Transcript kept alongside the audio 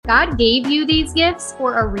God gave you these gifts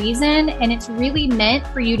for a reason, and it's really meant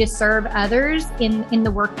for you to serve others in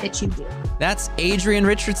the work that you do. That's Adrienne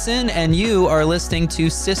Richardson, and you are listening to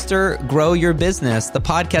Sister Grow Your Business, the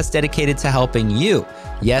podcast dedicated to helping you,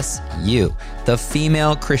 yes, you, the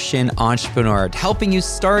female Christian entrepreneur, helping you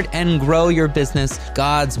start and grow your business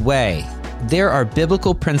God's way. There are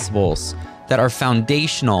biblical principles that are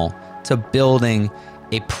foundational to building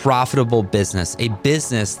a profitable business, a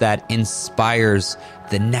business that inspires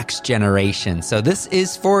the next generation. So this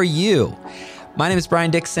is for you. My name is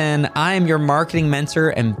Brian Dixon. I am your marketing mentor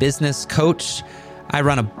and business coach. I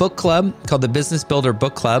run a book club called the Business Builder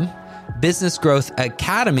Book Club, Business Growth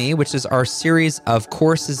Academy, which is our series of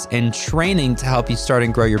courses and training to help you start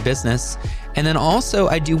and grow your business. And then also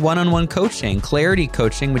I do one-on-one coaching, clarity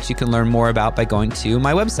coaching, which you can learn more about by going to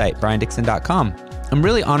my website, briandixon.com. I'm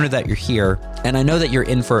really honored that you're here, and I know that you're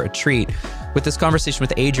in for a treat with this conversation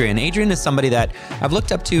with Adrienne. Adrienne is somebody that I've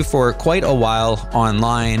looked up to for quite a while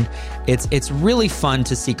online. It's really fun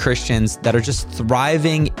to see Christians that are just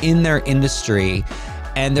thriving in their industry,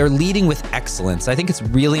 and they're leading with excellence. I think it's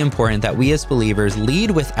really important that we as believers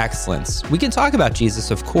lead with excellence. We can talk about Jesus,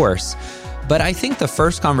 of course, but I think the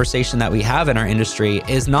first conversation that we have in our industry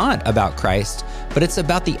is not about Christ, but it's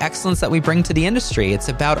about the excellence that we bring to the industry. It's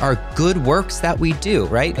about our good works that we do,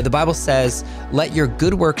 right? The Bible says, let your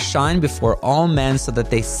good works shine before all men so that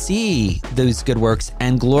they see those good works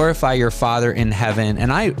and glorify your Father in heaven.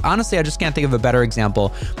 And I just can't think of a better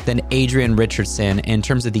example than Adrienne Richardson in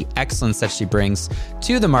terms of the excellence that she brings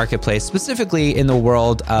to the marketplace, specifically in the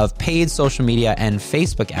world of paid social media and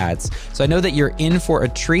Facebook ads. So I know that you're in for a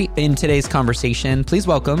treat in today's conversation. Please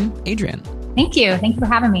welcome Adrienne. Thank you. Thank you for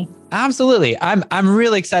having me. Absolutely. I'm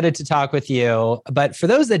really excited to talk with you. But for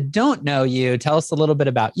those that don't know you, tell us a little bit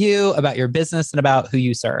about you, about your business, and about who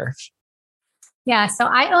you serve. Yeah, so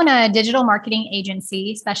I own a digital marketing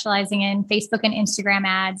agency specializing in Facebook and Instagram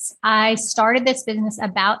ads. I started this business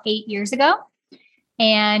about 8 years ago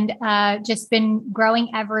and just been growing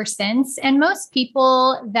ever since. And most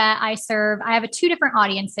people that I serve, I have two different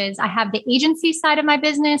audiences. I have the agency side of my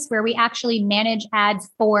business where we actually manage ads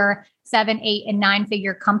for 7, 8, and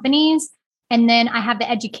 9-figure companies. And then I have the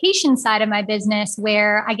education side of my business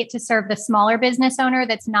where I get to serve the smaller business owner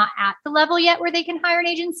that's not at the level yet where they can hire an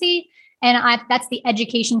agency. And that's the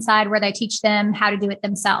education side where I teach them how to do it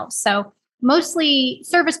themselves. So mostly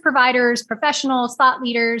service providers, professionals, thought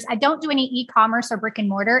leaders. I don't do any e-commerce or brick and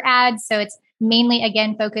mortar ads. So it's mainly,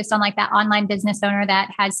 again, focused on like that online business owner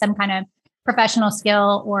that has some kind of professional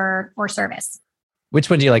skill or service. Which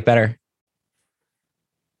one do you like better?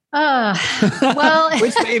 Well,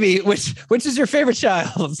 which is your favorite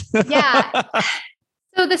child? Yeah.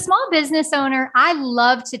 So the small business owner, I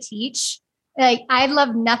love to teach. Like I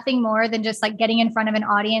love nothing more than just like getting in front of an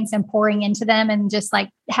audience and pouring into them and just like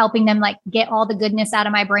helping them like get all the goodness out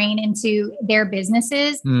of my brain into their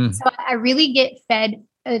businesses. So I really get fed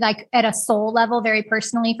like at a soul level, very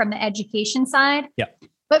personally from the education side. Yeah.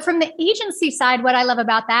 But from the agency side, what I love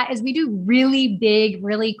about that is we do really big,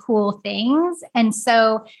 really cool things. And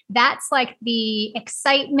so that's like the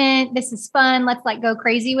excitement. This is fun. Let's like go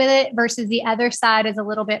crazy with it versus the other side is a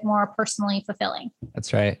little bit more personally fulfilling.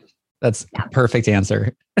 That's right. That's a perfect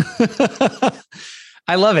answer.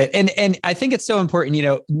 I love it. And I think it's so important,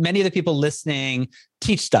 many of the people listening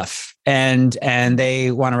teach stuff and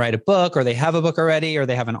they want to write a book or they have a book already, or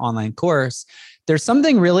they have an online course. There's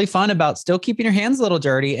something really fun about still keeping your hands a little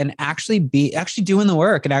dirty and actually doing the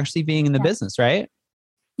work and actually being in the business, right?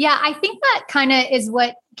 Yeah, I think that kind of is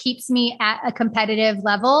what keeps me at a competitive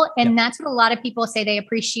level. And that's what a lot of people say they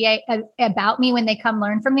appreciate about me when they come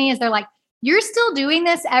learn from me is they're like, you're still doing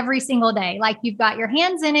this every single day. Like you've got your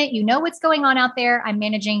hands in it. You know what's going on out there. I'm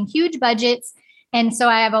managing huge budgets. And so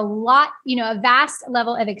I have a vast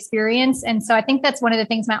level of experience. And so I think that's one of the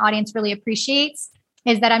things my audience really appreciates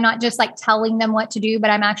is that I'm not just like telling them what to do, but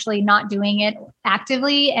I'm actually not doing it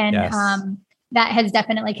actively. And that has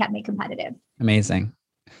definitely kept me competitive. Amazing.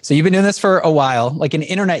 So you've been doing this for a while, like in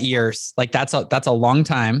internet years, like that's a long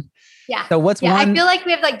time. Yeah. So what's one? I feel like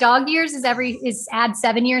we have like dog years is add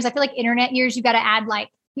 7 years. I feel like internet years, you got to add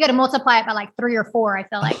you got to multiply it by like 3 or 4. I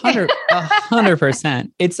feel like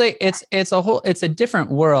 100%. It's a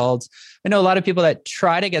different world. I know a lot of people that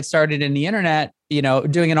try to get started in the internet,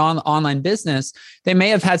 doing an online business, they may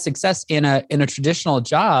have had success in a traditional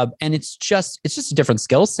job, and it's just a different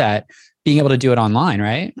skill set being able to do it online,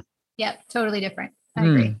 right? Yep. Totally different. I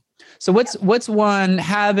agree. So what's one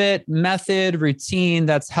habit, method, routine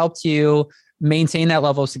that's helped you maintain that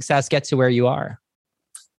level of success, get to where you are?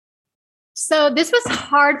 So this was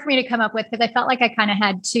hard for me to come up with because I felt like I kind of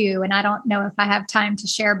had two, and I don't know if I have time to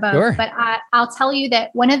share both. Sure. But I'll tell you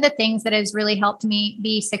that one of the things that has really helped me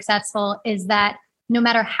be successful is that no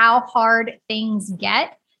matter how hard things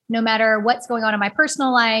get, no matter what's going on in my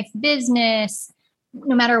personal life, business,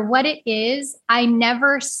 no matter what it is, I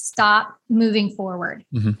never stop moving forward.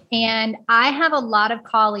 Mm-hmm. And I have a lot of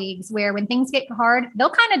colleagues where when things get hard, they'll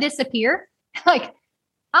kind of disappear. Like,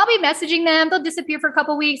 I'll be messaging them. They'll disappear for a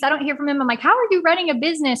couple of weeks. I don't hear from them. I'm like, how are you running a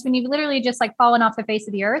business when you've literally just like fallen off the face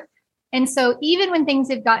of the earth? And so even when things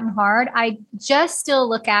have gotten hard, I just still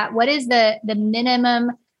look at what is the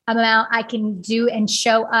minimum amount I can do and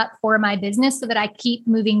show up for my business so that I keep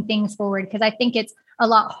moving things forward. Because I think it's a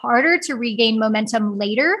lot harder to regain momentum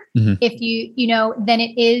later if than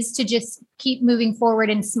it is to just keep moving forward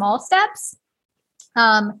in small steps.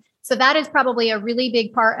 So that is probably a really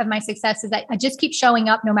big part of my success is that I just keep showing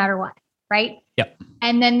up no matter what. Right. Yep.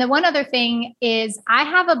 And then the one other thing is I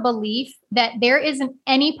have a belief that there isn't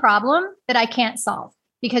any problem that I can't solve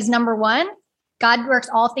because number one, God works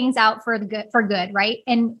all things out for good. Right.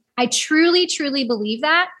 And I truly, truly believe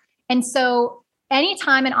that. And so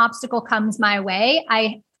anytime an obstacle comes my way,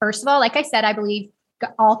 first of all, like I said, I believe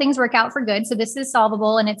all things work out for good. So this is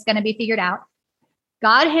solvable and it's going to be figured out.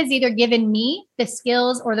 God has either given me the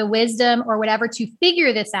skills or the wisdom or whatever to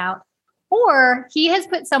figure this out, or he has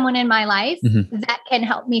put someone in my life that can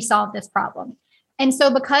help me solve this problem. And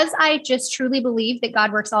so because I just truly believe that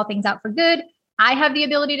God works all things out for good, I have the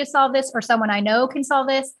ability to solve this or someone I know can solve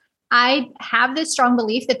this. I have this strong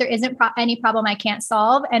belief that there isn't any problem I can't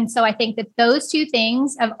solve. And so I think that those two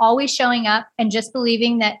things of always showing up and just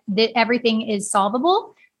believing that everything is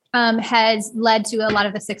solvable has led to a lot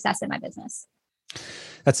of the success in my business.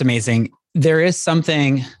 That's amazing. There is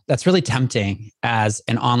something that's really tempting as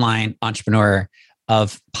an online entrepreneur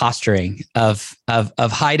of posturing, of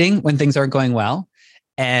hiding when things aren't going well,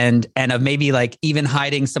 and of maybe like even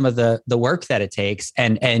hiding some of the work that it takes,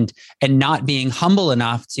 and not being humble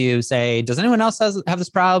enough to say, does anyone else have this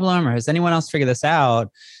problem, or has anyone else figured this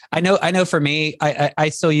out? I know for me, I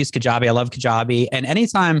still use Kajabi. I love Kajabi. And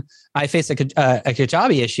anytime I face a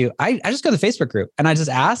Kajabi issue, I just go to the Facebook group and I just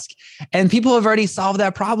ask, and people have already solved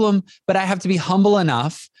that problem, but I have to be humble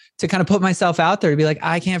enough to kind of put myself out there to be like,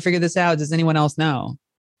 I can't figure this out. Does anyone else know?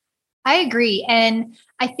 I agree. And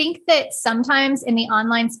I think that sometimes in the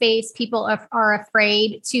online space, people are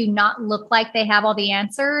afraid to not look like they have all the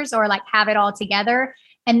answers or like have it all together.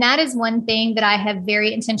 And that is one thing that I have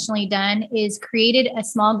very intentionally done is created a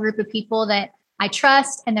small group of people that I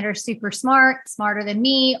trust and that are super smart, smarter than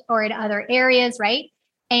me or in other areas, right?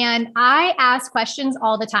 And I ask questions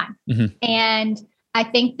all the time. And I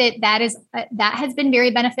think that has been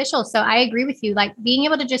very beneficial. So I agree with you, like being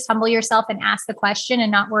able to just humble yourself and ask the question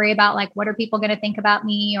and not worry about like, what are people going to think about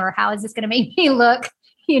me or how is this going to make me look,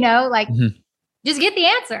 just get the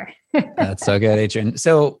answer. That's so good, Adrienne.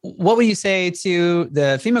 So what would you say to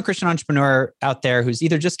the female Christian entrepreneur out there who's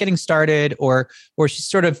either just getting started or she's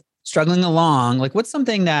sort of struggling along? Like, what's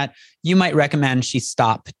something that you might recommend she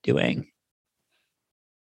stop doing?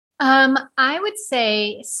 I would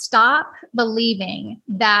say stop believing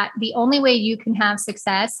that the only way you can have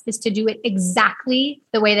success is to do it exactly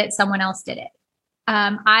the way that someone else did it.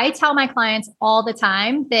 I tell my clients all the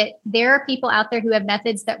time that there are people out there who have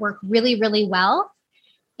methods that work really, really well.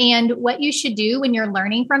 And what you should do when you're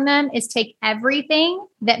learning from them is take everything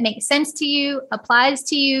that makes sense to you, applies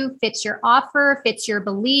to you, fits your offer, fits your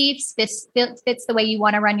beliefs, fits the way you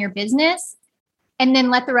want to run your business, and then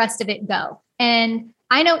let the rest of it go. And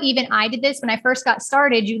I know even I did this when I first got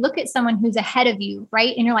started. You look at someone who's ahead of you,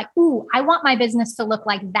 right? And you're like, ooh, I want my business to look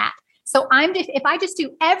like that. So if I just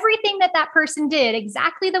do everything that person did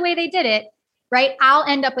exactly the way they did it, right, I'll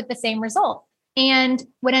end up with the same result. And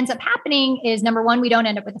what ends up happening is number one, we don't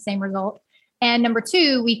end up with the same result. And number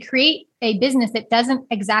two, we create a business that doesn't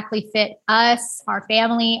exactly fit us, our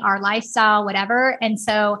family, our lifestyle, whatever. And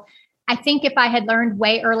so I think if I had learned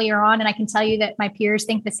way earlier on, and I can tell you that my peers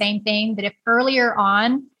think the same thing, that if earlier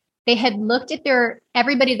on they had looked at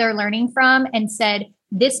everybody they're learning from and said,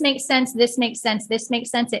 this makes sense, this makes sense, this makes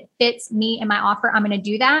sense, it fits me and my offer, I'm going to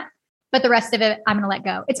do that. But the rest of it, I'm going to let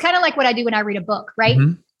go. It's kind of like what I do when I read a book, right?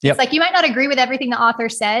 Yep. It's like, you might not agree with everything the author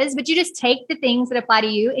says, but you just take the things that apply to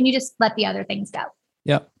you and you just let the other things go.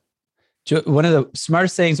 Yep. One of the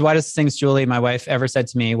smartest things, wisest things Julie, my wife, ever said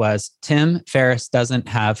to me was, Tim Ferriss doesn't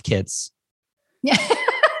have kids. Yeah. Do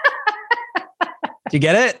you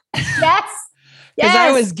get it? Yes. Because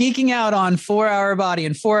I was geeking out on 4-Hour Body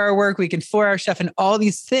and 4-Hour Workweek and 4-Hour Chef and all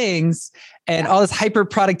these things and all this hyper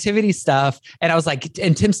productivity stuff. And I was like,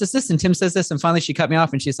 and Tim says this and Tim says this. And finally she cut me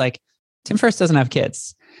off and she's like, Tim Ferriss doesn't have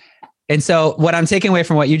kids. And so what I'm taking away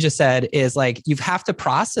from what you just said is like, you have to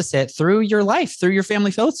process it through your life, through your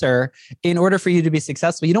family filter in order for you to be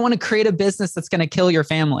successful. You don't want to create a business that's going to kill your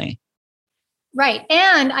family. Right.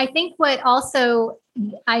 And I think what also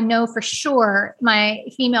I know for sure my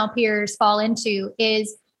female peers fall into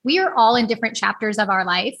is we are all in different chapters of our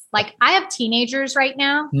life. Like I have teenagers right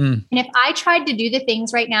now. And if I tried to do the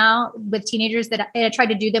things right now with teenagers that I tried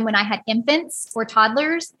to do them when I had infants or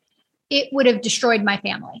toddlers, it would have destroyed my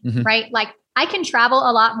family, right? Like I can travel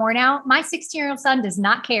a lot more now. My 16-year-old son does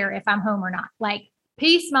not care if I'm home or not. Like,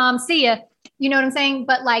 peace, mom, see ya. You know what I'm saying?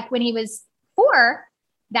 But like when he was 4,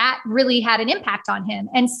 that really had an impact on him.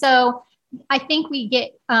 And so I think we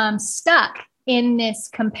get stuck in this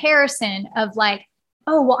comparison of like,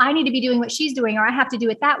 oh, well, I need to be doing what she's doing, or I have to do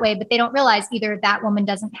it that way. But they don't realize either that woman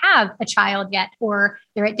doesn't have a child yet, or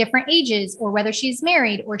they're at different ages, or whether she's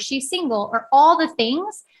married or she's single, or all the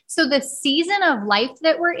things. So the season of life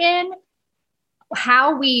that we're in,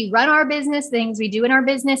 how we run our business, things we do in our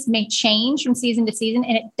business may change from season to season,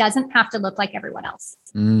 and it doesn't have to look like everyone else.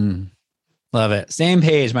 Love it. Same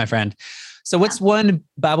page, my friend. So what's one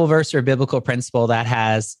Bible verse or biblical principle that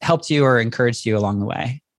has helped you or encouraged you along the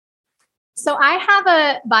way? So I have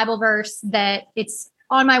a Bible verse that it's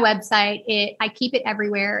on my website. I keep it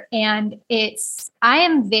everywhere. And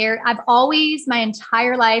I've always, my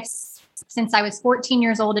entire life, since I was 14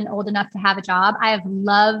 years old and old enough to have a job, I have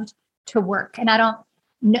loved to work. And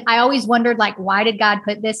I always wondered, like, why did God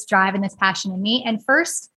put this drive and this passion in me? And 1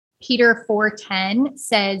 Peter 4:10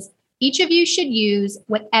 says, each of you should use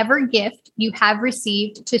whatever gift you have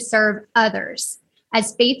received to serve others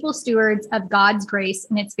as faithful stewards of God's grace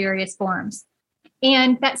in its various forms.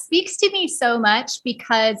 And that speaks to me so much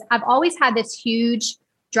because I've always had this huge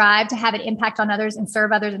drive to have an impact on others and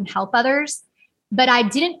serve others and help others. But I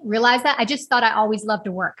didn't realize that. I just thought I always loved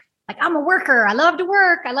to work. Like, I'm a worker. I love to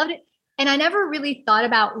work. I loved it. And I never really thought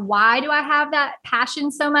about, why do I have that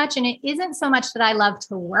passion so much? And it isn't so much that I love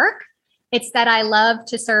to work. It's that I love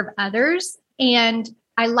to serve others. And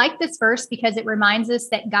I like this verse because it reminds us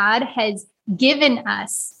that God has given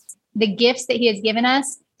us the gifts that he has given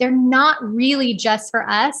us. They're not really just for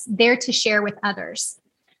us. They're to share with others.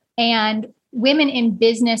 And women in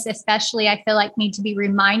business, especially, I feel like need to be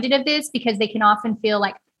reminded of this because they can often feel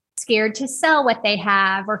like scared to sell what they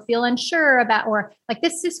have, or feel unsure about, or like,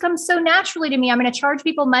 this just comes so naturally to me. I'm going to charge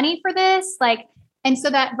people money for this. Like, and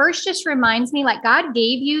so that verse just reminds me, like, God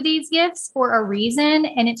gave you these gifts for a reason,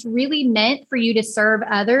 and it's really meant for you to serve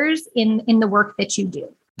others in the work that you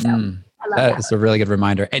do. So I love that. It's a really good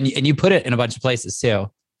reminder. And you put it in a bunch of places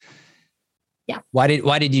too. Yeah. Why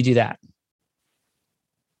did you do that?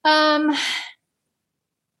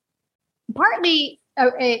 Partly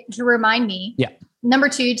to remind me. Yeah. Number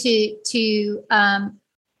 2, to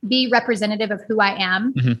be representative of who I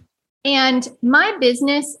am. And my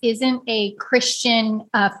business isn't a Christian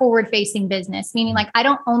forward-facing business, meaning like I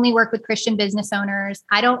don't only work with Christian business owners.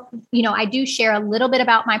 I do share a little bit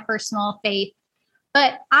about my personal faith,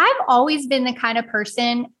 but I've always been the kind of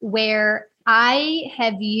person where I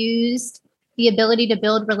have used the ability to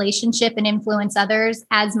build relationship and influence others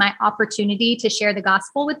as my opportunity to share the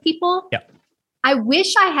gospel with people. Yeah. I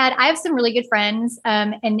wish I have some really good friends,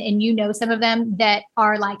 and you know some of them that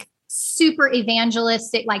are like super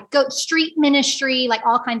evangelistic, like go street ministry, like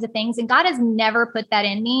all kinds of things. And God has never put that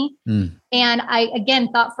in me. And I, again,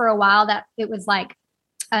 thought for a while that it was like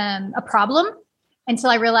a problem, until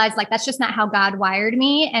I realized like, that's just not how God wired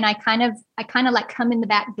me. And I kind of like come in the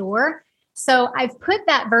back door. So I've put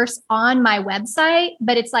that verse on my website,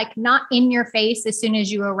 but it's like not in your face as soon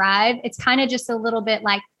as you arrive. It's kind of just a little bit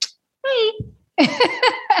like, hey,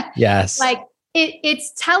 yes. Like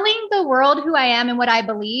it's telling the world who I am and what I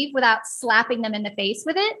believe without slapping them in the face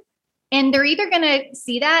with it. And they're either going to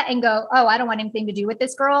see that and go, oh, I don't want anything to do with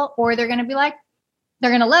this girl. Or they're going to be like,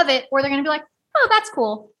 they're going to love it. Or they're going to be like, oh, that's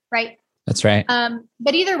cool. Right. That's right.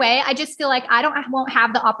 But either way, I just feel like I won't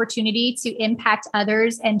have the opportunity to impact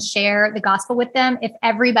others and share the gospel with them if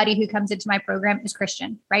everybody who comes into my program is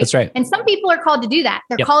Christian, right? That's right. And some people are called to do that.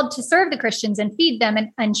 They're called to serve the Christians and feed them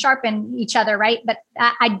and sharpen each other, right? But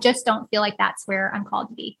I just don't feel like that's where I'm called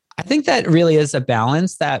to be. I think that really is a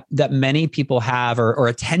balance that many people have, or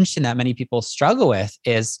a tension that many people struggle with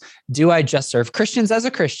is, do I just serve Christians as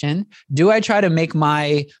a Christian? Do I try to make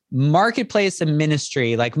my marketplace a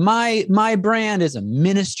ministry? Like my brand is a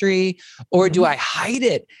ministry, or do I hide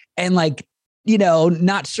it and like,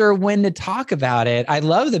 not sure when to talk about it? I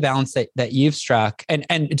love the balance that you've struck. And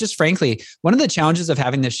just frankly, one of the challenges of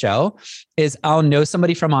having this show is I'll know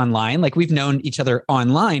somebody from online. Like we've known each other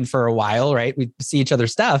online for a while, right? We see each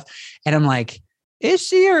other's stuff. And I'm like, is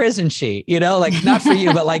she or isn't she? You know, like not for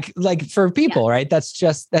you, but like for people, right? That's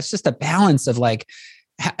just a balance of like,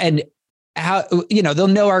 and how, you know, they'll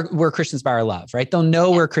know we're Christians by our love, right? They'll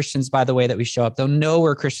know we're Christians by the way that we show up. They'll know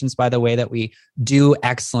we're Christians by the way that we do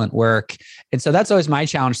excellent work. And so that's always my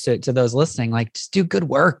challenge to those listening, like just do good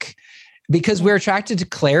work, because we're attracted to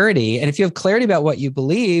clarity. And if you have clarity about what you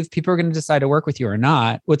believe, people are going to decide to work with you or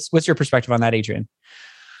not. What's your perspective on that, Adrienne?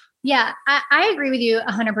 Yeah, I agree with you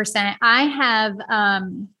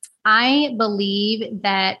 100%. I believe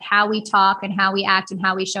that how we talk and how we act and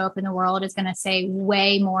how we show up in the world is going to say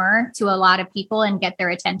way more to a lot of people and get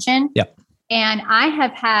their attention. Yep. And I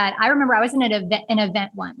remember I was in an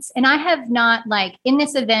event once, and I have not, like, in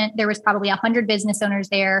this event, there was probably 100 business owners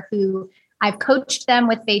there who I've coached them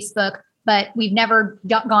with Facebook, but we've never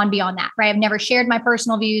gone beyond that, right? I've never shared my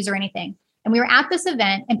personal views or anything. And we were at this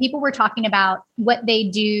event and people were talking about what they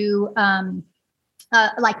do,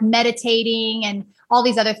 like meditating and all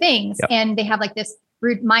these other things. Yep. And they have like this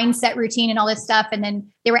mindset routine and all this stuff. And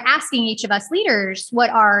then they were asking each of us leaders what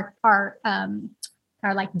our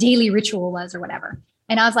like daily ritual was or whatever.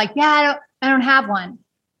 And I was like, yeah, I don't have one.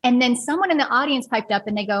 And then someone in the audience piped up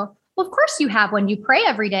and they go, well, of course you have one. You pray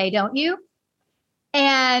every day, don't you?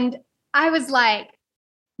 And I was like,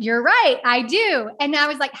 you're right, I do. And I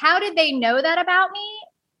was like, how did they know that about me?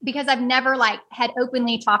 Because I've never had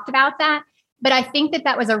openly talked about that. But I think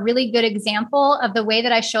that was a really good example of the way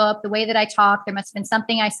that I show up, the way that I talk. There must have been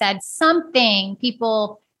something I said, something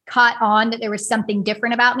people caught on that there was something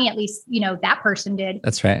different about me. At least, that person did.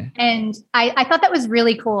 That's right. And I thought that was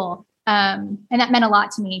really cool. And that meant a lot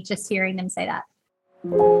to me, just hearing them say that.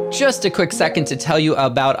 Just a quick second to tell you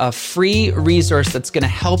about a free resource that's going to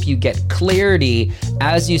help you get clarity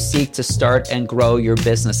as you seek to start and grow your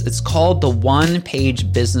business. It's called the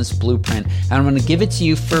One-Page Business Blueprint. And I'm going to give it to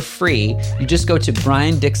you for free. You just go to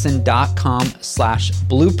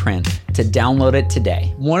briandixon.com/blueprint to download it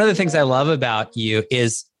today. One of the things I love about you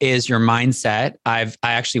is your mindset. I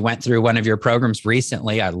actually went through one of your programs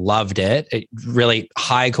recently. I loved it. Really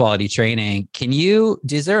high quality training.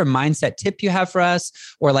 Is there a mindset tip you have for us?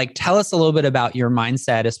 Or tell us a little bit about your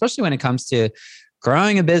mindset, especially when it comes to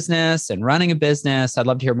growing a business and running a business. I'd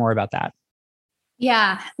love to hear more about that.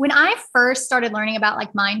 Yeah. When I first started learning about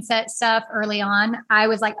mindset stuff early on, I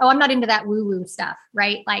was like, oh, I'm not into that woo-woo stuff,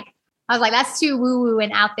 right? I was like, that's too woo-woo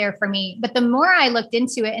and out there for me. But the more I looked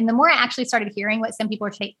into it and the more I actually started hearing what some people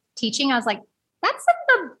were teaching, I was like, that's in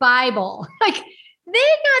the Bible. They got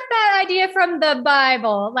that idea from the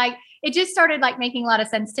Bible. It just started making a lot of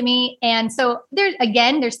sense to me. And so there's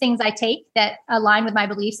things I take that align with my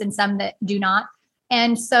beliefs and some that do not.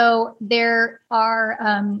 And so there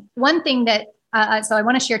are one thing that, so I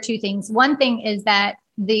want to share two things. One thing is that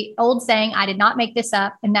the old saying, I did not make this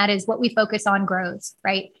up, and that is what we focus on grows,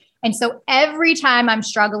 right? And so every time I'm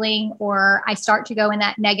struggling or I start to go in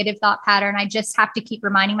that negative thought pattern, I just have to keep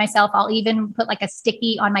reminding myself. I'll even put a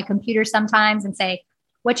sticky on my computer sometimes and say,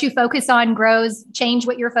 what you focus on grows, change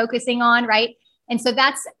what you're focusing on, right? And so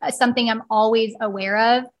that's something I'm always aware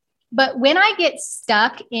of. But when I get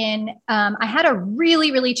stuck in, I had a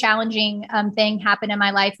really, really challenging thing happen in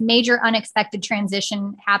my life, major unexpected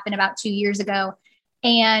transition happened about 2 years ago.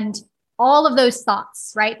 And all of those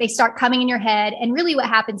thoughts, right? They start coming in your head. And really what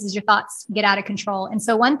happens is your thoughts get out of control. And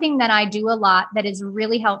so one thing that I do a lot that is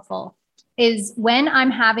really helpful is when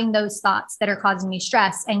I'm having those thoughts that are causing me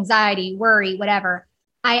stress, anxiety, worry, whatever,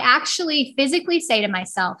 I actually physically say to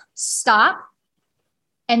myself, stop.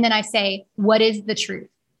 And then I say, what is the truth?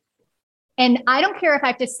 And I don't care if I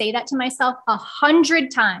have to say that to myself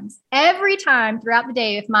 100 times. Every time throughout the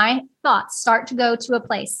day, if my thoughts start to go to a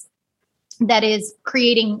place that is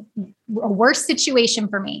creating a worse situation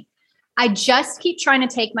for me, I just keep trying to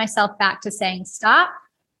take myself back to saying, stop,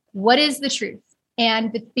 what is the truth?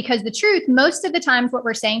 And because the truth, most of the times what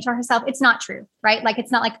we're saying to ourselves, it's not true, right?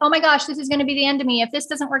 It's not oh my gosh, this is going to be the end of me. If this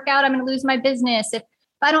doesn't work out, I'm going to lose my business. If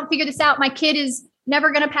I don't figure this out, my kid is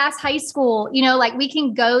never going to pass high school. We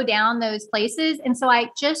can go down those places. And so I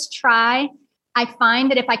just I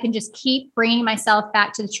find that if I can just keep bringing myself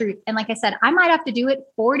back to the truth. And like I said, I might have to do it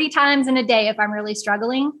 40 times in a day if I'm really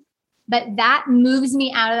struggling, but that moves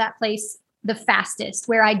me out of that place the fastest,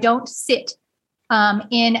 where I don't sit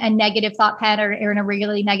in a negative thought pattern or in a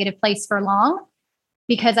really negative place for long,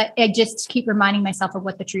 because I just keep reminding myself of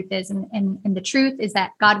what the truth is. And the truth is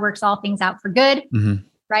that God works all things out for good,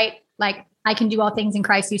 right? I can do all things in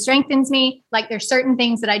Christ who strengthens me. There's certain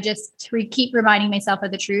things that I just keep reminding myself of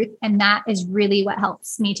the truth. And that is really what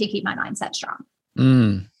helps me to keep my mindset strong.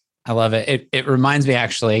 I love it. It reminds me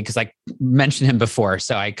actually, because I mentioned him before,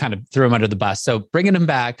 so I kind of threw him under the bus. So bringing him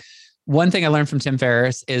back, one thing I learned from Tim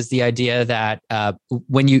Ferriss is the idea that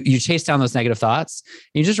when you chase down those negative thoughts,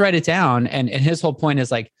 you just write it down. And his whole point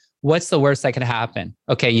is like, what's the worst that could happen?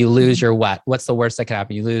 Okay, you lose your what? What's the worst that could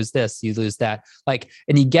happen? You lose this, you lose that. Like,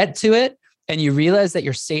 and you get to it and you realize that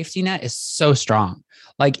your safety net is so strong.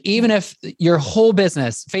 Like, even if your whole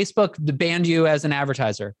business, Facebook banned you as an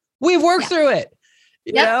advertiser, we've worked through it.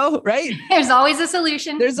 You know, right? There's always a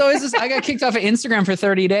solution. There's always this. I got kicked off of Instagram for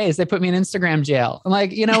 30 days. They put me in Instagram jail. I'm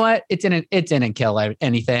like, you know what? It didn't kill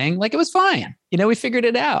anything. Like, it was fine. You know, we figured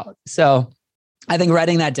it out. So I think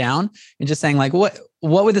writing that down and just saying like, what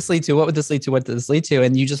would this lead to? What would this lead to? What did this lead to?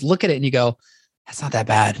 And you just look at it and you go, that's not that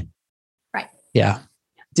bad. Right. Yeah.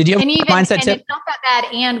 Did you have a mindset tip? It's not that bad.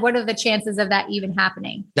 And what are the chances of that even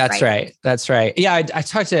happening? That's right. That's right. Yeah. I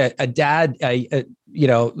talked to a dad, you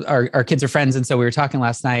know, our kids are friends. And so we were talking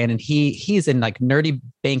last night and he's in like nerdy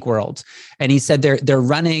bank world. And he said they're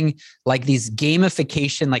running like these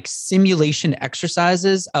gamification, like simulation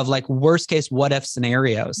exercises of like worst case, what if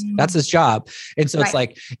scenarios. Mm-hmm. That's his job. And so it's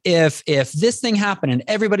like, if this thing happened and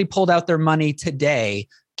everybody pulled out their money today,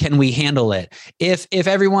 can we handle it? If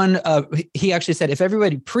everyone, he actually said, if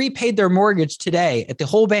everybody prepaid their mortgage today at the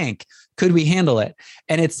whole bank, could we handle it?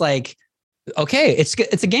 And it's like, okay,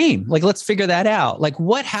 it's a game. Like, let's figure that out. Like,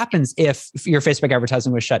 what happens if your Facebook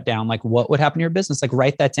advertising was shut down? Like, what would happen to your business? Like,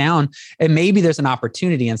 write that down. And maybe there's an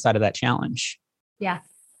opportunity inside of that challenge. Yeah,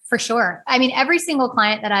 for sure. I mean, every single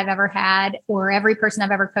client that I've ever had or every person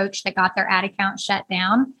I've ever coached that got their ad account shut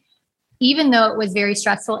down, even though it was very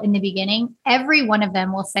stressful in the beginning, every one of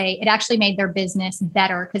them will say it actually made their business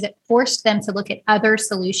better because it forced them to look at other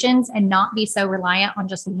solutions and not be so reliant on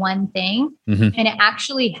just one thing. Mm-hmm. And it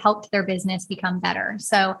actually helped their business become better.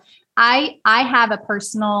 So I have a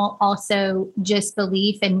personal also just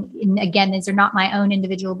belief. And again, these are not my own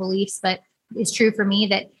individual beliefs, but it's true for me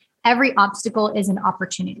that every obstacle is an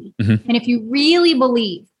opportunity. Mm-hmm. And if you really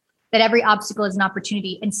believe that every obstacle is an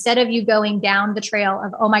opportunity, instead of you going down the trail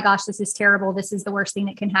of, oh my gosh, this is terrible, this is the worst thing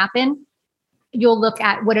that can happen, you'll look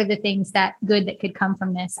at what are the things that could come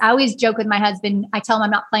from this. I always joke with my husband. I tell him I'm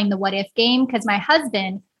not playing the what if game because my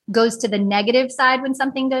husband goes to the negative side when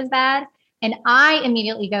something goes bad. And I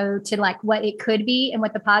immediately go to like what it could be and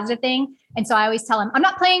what the positive thing. And so I always tell him, I'm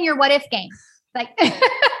not playing your what if game. Like,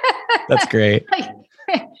 that's great.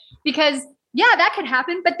 Because yeah, that could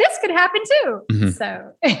happen, but this could happen too. Mm-hmm.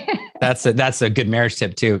 So that's a good marriage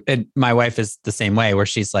tip too. And my wife is the same way where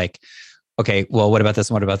she's like, okay, well, what about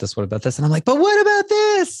this? What about this? What about this? And I'm like, but what about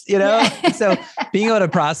this? You know? Yeah. So being able to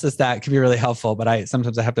process that can be really helpful, but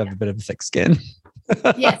sometimes I have to have a bit of a thick skin.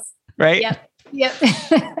 Yes. Right? Yep.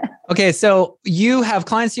 Okay. So you have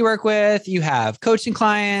clients you work with, you have coaching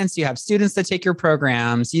clients, you have students that take your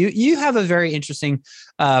programs. You have a very interesting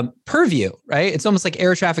purview, right? It's almost like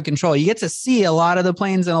air traffic control. You get to see a lot of the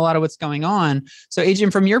planes and a lot of what's going on. So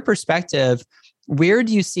Adrian, from your perspective, where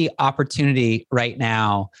do you see opportunity right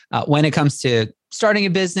now when it comes to starting a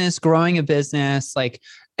business, growing a business? Like,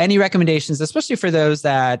 any recommendations, especially for those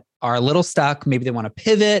that are a little stuck, maybe they want to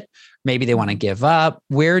pivot, maybe they want to give up.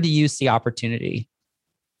 Where do you see opportunity?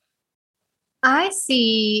 I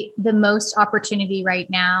see the most opportunity right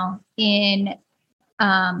now in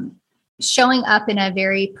showing up in a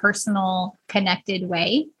very personal, connected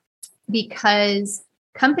way, because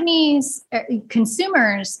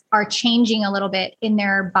consumers are changing a little bit in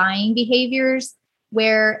their buying behaviors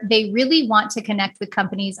where they really want to connect with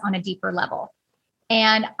companies on a deeper level.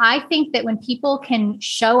 And I think that when people can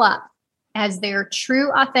show up as their true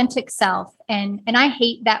authentic self, and I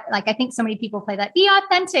hate that, like, I think so many people play that, be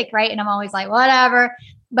authentic, right? And I'm always like, whatever.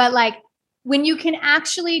 But like, when you can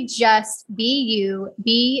actually just be you,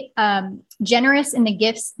 be generous in the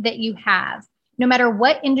gifts that you have, no matter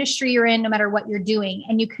what industry you're in, no matter what you're doing,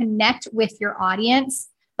 and you connect with your audience,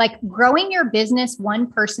 like growing your business one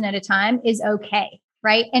person at a time is okay,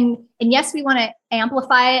 right? And yes, we want to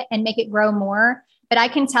amplify it and make it grow more. But I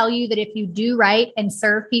can tell you that if you do right and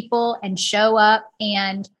serve people and show up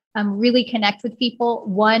and really connect with people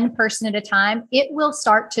one person at a time, it will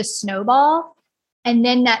start to snowball, and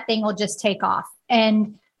then that thing will just take off.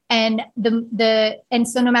 And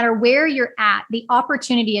so no matter where you're at, the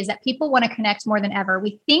opportunity is that people want to connect more than ever.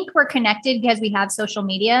 We think we're connected because we have social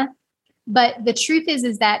media, but the truth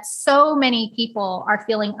is that so many people are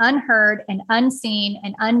feeling unheard and unseen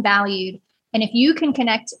and unvalued. And if you can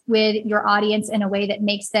connect with your audience in a way that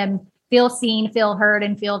makes them feel seen, feel heard,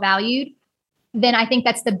 and feel valued, then I think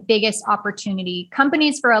that's the biggest opportunity.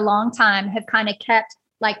 Companies for a long time have kind of kept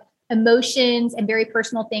like emotions and very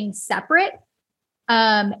personal things separate.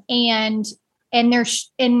 And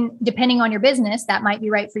depending on your business, that might be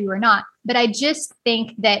right for you or not. But I just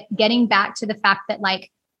think that getting back to the fact that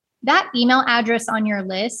like that email address on your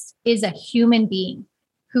list is a human being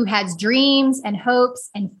who has dreams and hopes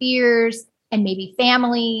and fears and maybe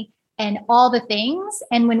family and all the things.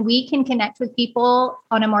 And when we can connect with people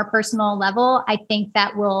on a more personal level, I think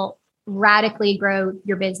that will radically grow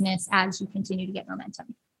your business as you continue to get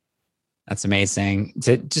momentum. That's amazing.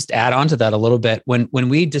 To just add on to that a little bit, when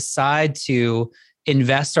we decide to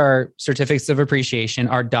invest our certificates of appreciation,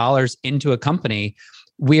 our dollars into a company,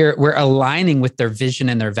 we're aligning with their vision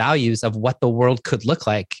and their values of what the world could look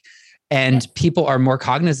like. And people are more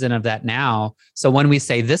cognizant of that now. So when we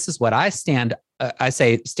say, this is what I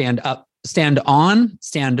say stand up, stand on,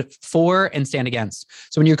 stand for, and stand against.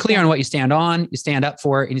 So when you're clear on what you stand on, you stand up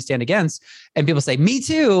for, and you stand against, and people say, me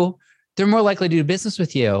too, they're more likely to do business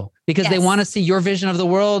with you because they want to see your vision of the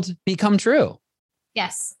world become true.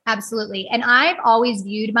 Yes, absolutely. And I've always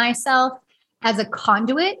viewed myself as a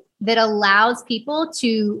conduit that allows people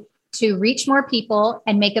to reach more people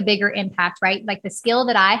and make a bigger impact, right? Like the skill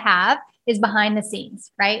that I have is behind the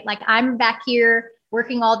scenes, right? Like I'm back here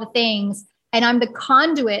working all the things, and I'm the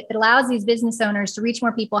conduit that allows these business owners to reach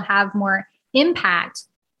more people, have more impact.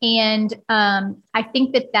 And I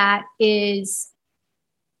think that is,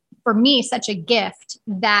 for me, such a gift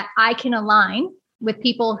that I can align with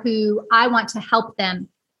people who I want to help them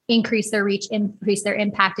increase their reach, increase their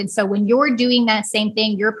impact. And so when you're doing that same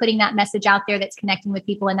thing, you're putting that message out there that's connecting with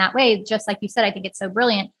people in that way. Just like you said, I think it's so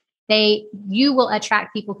brilliant. You will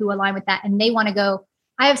attract people who align with that, and they want to go.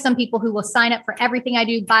 I have some people who will sign up for everything I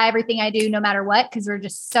do, buy everything I do, no matter what, because we're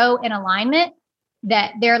just so in alignment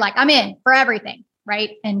that they're like, I'm in for everything.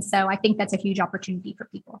 Right. And so I think that's a huge opportunity for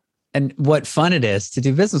people. And what fun it is to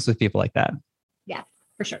do business with people like that. Yeah,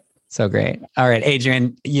 for sure. So great. All right,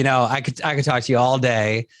 Adrienne, I could talk to you all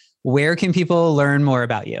day. Where can people learn more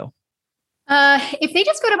about you? If they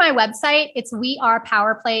just go to my website, it's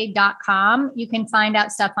wearepowerplay.com. You can find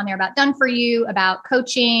out stuff on there about Done For You, about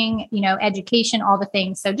coaching, education, all the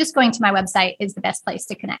things. So just going to my website is the best place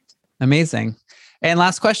to connect. Amazing. And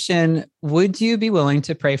last question, would you be willing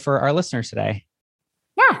to pray for our listeners today?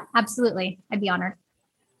 Yeah, absolutely. I'd be honored.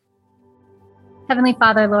 Heavenly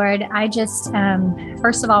Father, Lord, I just,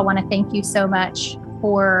 first of all, want to thank you so much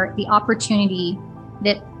for the opportunity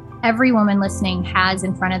that every woman listening has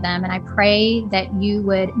in front of them. And I pray that you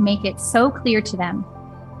would make it so clear to them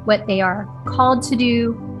what they are called to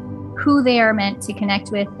do, who they are meant to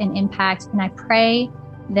connect with and impact. And I pray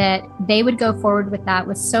that they would go forward with that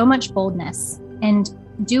with so much boldness and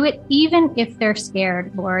do it even if they're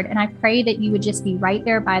scared, Lord. And I pray that you would just be right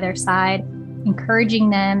there by their side, encouraging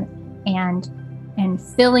them and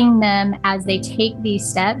filling them as they take these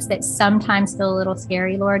steps that sometimes feel a little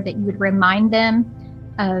scary, Lord, that you would remind them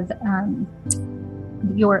of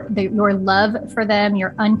your love for them,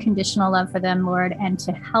 your unconditional love for them, Lord, and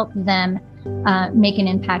to help them make an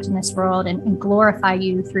impact in this world and glorify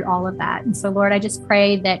you through all of that. And so, Lord, I just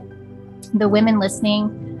pray that the women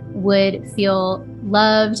listening would feel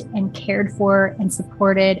loved and cared for and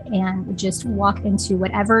supported and just walk into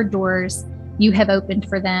whatever doors you have opened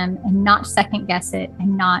for them and not second guess it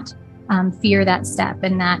and not fear that step,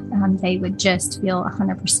 and that they would just feel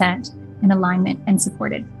 100% in alignment and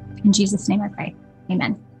supported. In Jesus' name I pray.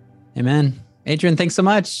 Amen. Amen. Adrienne, thanks so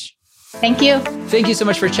much. Thank you. Thank you so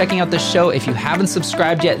much for checking out the show. If you haven't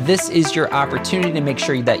subscribed yet, this is your opportunity to make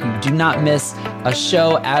sure that you do not miss a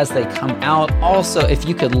show as they come out. Also, if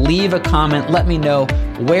you could leave a comment, let me know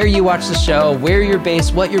where you watch the show, where you're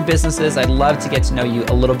based, what your business is. I'd love to get to know you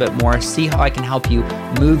a little bit more, see how I can help you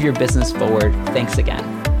move your business forward. Thanks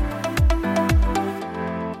again.